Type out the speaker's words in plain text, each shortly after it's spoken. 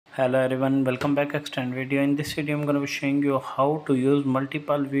Hello everyone, welcome back extend video. In this video I'm going to be showing you how to use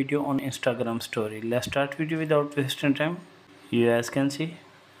multiple video on Instagram story. Let's start video without wasting time. You guys can see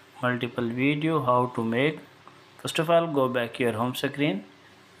multiple video how to make. First of all, go back your home screen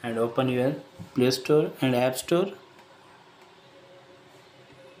and open your Play Store and App Store,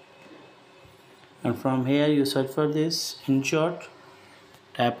 and from here you search for this InShot.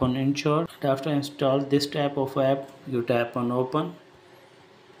 Tap on InShot, and after install this type of app you tap on open.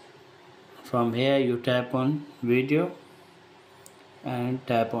 From here you tap on video and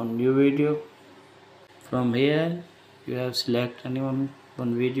tap on new video. From here you have select any one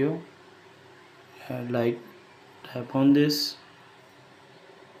video and like tap on this,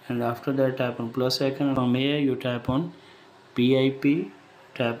 and after that tap on plus icon. From here you tap on PIP,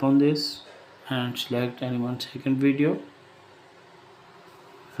 tap on this and select any one second video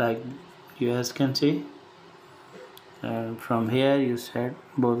like you guys can see, and from here you set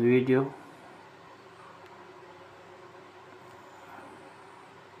both video,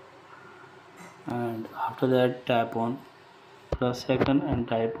 and after that tap on plus icon and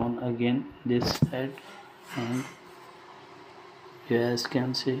type on again this side, and you guys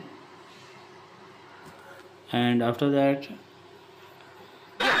can see, and after that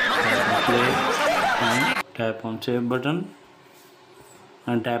play and tap on save button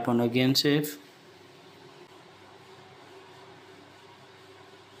and tap on again save.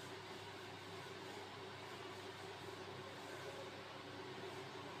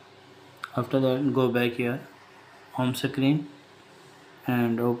 After that go back your home screen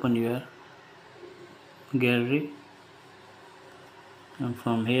and open your gallery, and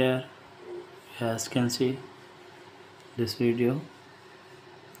from here you guys can see this video.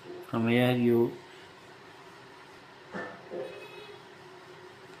 From here you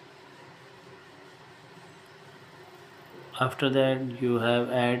after that you have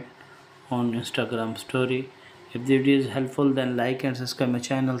add on Instagram story. If the video is helpful then like and subscribe my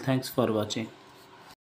channel. Thanks for watching.